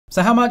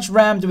So how much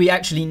RAM do we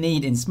actually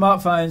need in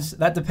smartphones?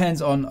 That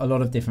depends on a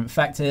lot of different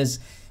factors.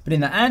 But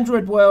in the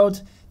Android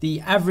world, the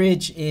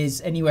average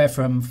is anywhere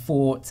from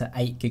 4 to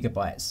 8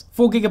 gigabytes.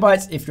 4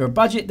 gigabytes if you're a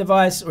budget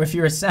device, or if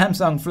you're a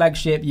Samsung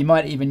flagship, you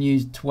might even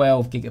use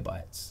 12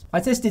 gigabytes. I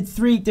tested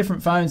 3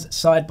 different phones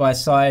side by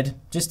side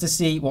just to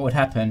see what would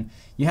happen.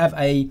 You have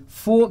a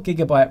 4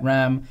 gigabyte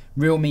RAM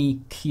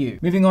Realme Q.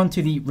 Moving on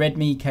to the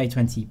Redmi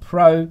K20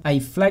 Pro, a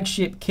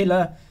flagship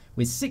killer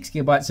with 6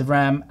 gigabytes of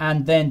RAM,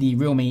 and then the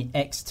Realme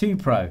X2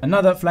 Pro,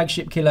 another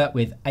flagship killer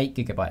with 8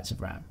 gigabytes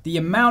of RAM. The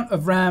amount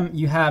of RAM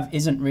you have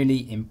isn't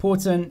really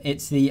important,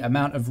 it's the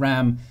amount of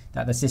RAM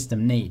that the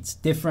system needs.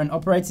 Different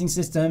operating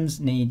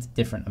systems need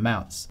different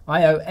amounts.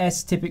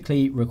 iOS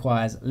typically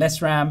requires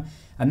less RAM,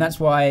 and that's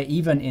why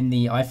even in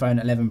the iPhone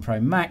 11 Pro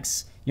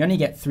Max, you only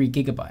get 3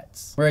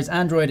 gigabytes. Whereas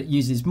Android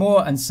uses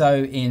more, and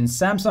so in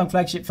Samsung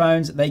flagship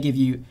phones, they give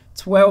you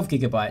 12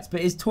 gigabytes,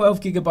 but is 12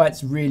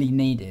 gigabytes really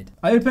needed?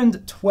 I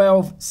opened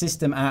 12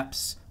 system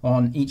apps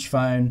on each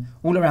phone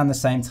all around the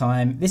same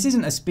time. This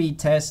isn't a speed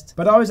test,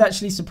 but I was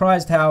actually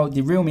surprised how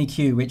the Realme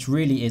Q, which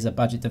really is a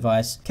budget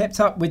device, kept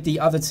up with the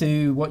other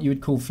two, what you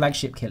would call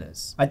flagship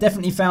killers. I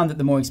definitely found that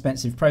the more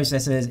expensive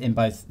processors in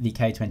both the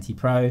K20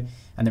 Pro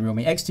and the Realme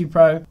X2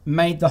 Pro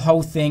made the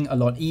whole thing a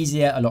lot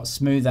easier, a lot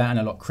smoother, and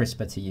a lot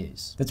crisper to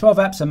use. The 12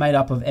 apps are made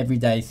up of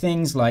everyday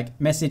things like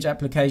message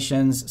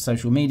applications,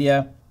 social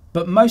media,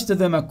 but most of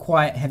them are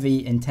quite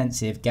heavy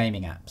intensive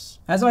gaming apps.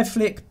 As I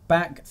flick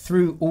back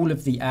through all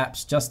of the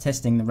apps just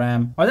testing the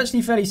RAM, I was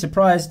actually fairly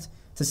surprised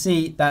to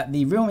see that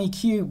the Realme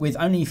Q with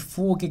only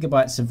 4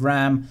 gigabytes of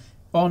RAM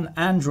on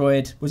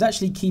Android was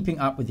actually keeping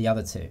up with the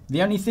other two.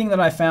 The only thing that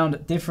I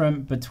found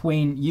different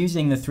between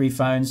using the 3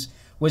 phones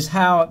was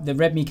how the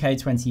Redmi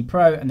K20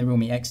 Pro and the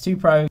Realme X2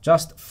 Pro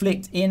just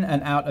flicked in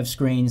and out of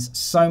screens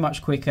so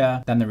much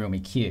quicker than the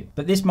Realme Q.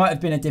 But this might have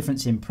been a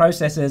difference in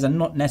processors and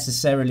not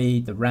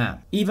necessarily the RAM.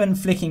 Even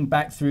flicking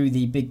back through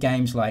the big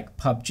games like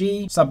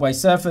PUBG, Subway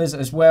Surfers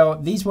as well,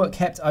 these were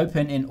kept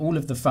open in all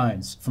of the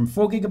phones, from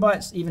 4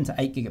 gigabytes even to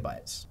 8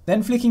 gigabytes.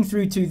 Then flicking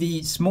through to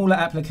the smaller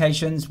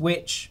applications,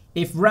 which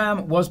if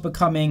RAM was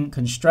becoming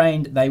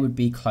constrained, they would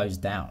be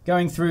closed down.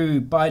 Going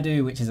through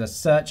Baidu, which is a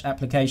search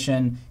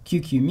application,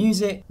 QQ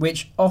Music,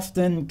 which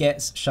often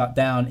gets shut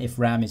down if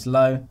RAM is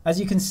low. As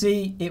you can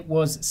see, it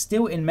was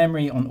still in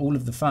memory on all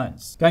of the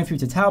phones. Going through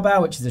to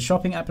Taobao, which is a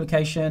shopping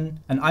application,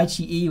 and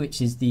iQIYI,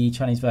 which is the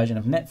Chinese version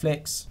of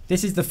Netflix.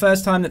 This is the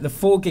first time that the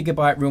 4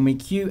 gigabyte Realme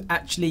Q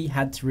actually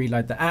had to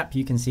reload the app.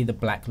 You can see the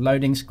black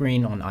loading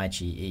screen on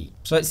iQIYI.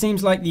 So it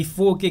seems like the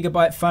 4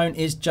 gigabyte phone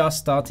is just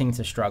starting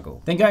to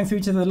struggle. Then going through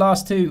to the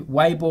last two,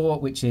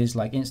 Weibo, which is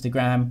like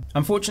Instagram.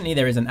 Unfortunately,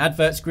 there is an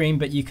advert screen,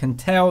 but you can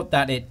tell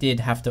that it did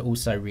have to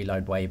also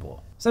reload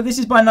Weibo. So this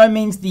is by no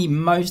means the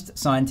most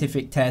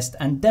scientific test,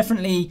 and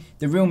definitely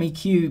the Realme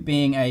Q,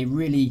 being a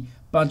really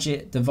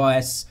budget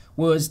device,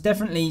 was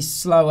definitely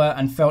slower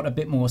and felt a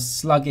bit more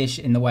sluggish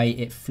in the way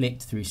it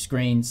flicked through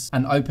screens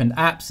and opened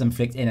apps and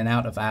flicked in and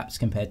out of apps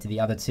compared to the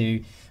other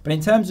two. But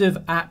in terms of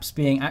apps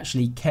being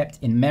actually kept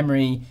in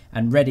memory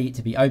and ready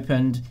to be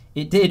opened,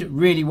 it did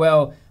really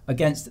well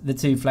against the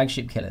two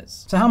flagship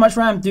killers. So how much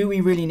RAM do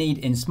we really need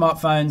in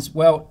smartphones?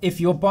 Well, if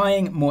you're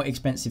buying more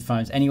expensive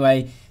phones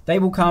anyway, they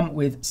will come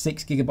with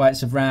 6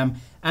 gigabytes of RAM,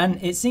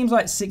 and it seems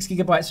like 6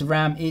 gigabytes of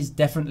RAM is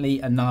definitely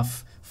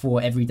enough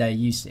for everyday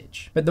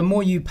usage. But the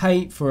more you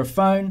pay for a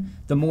phone,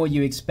 the more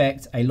you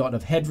expect a lot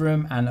of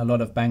headroom and a lot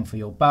of bang for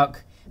your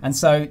buck. And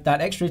so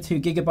that extra 2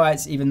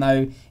 gigabytes, even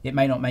though it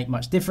may not make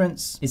much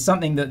difference, is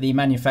something that the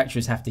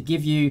manufacturers have to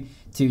give you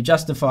to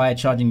justify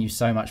charging you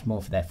so much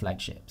more for their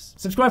flagships.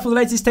 Subscribe for the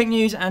latest tech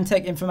news and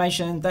tech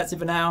information. That's it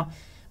for now,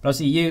 but I'll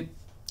see you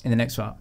in the next one.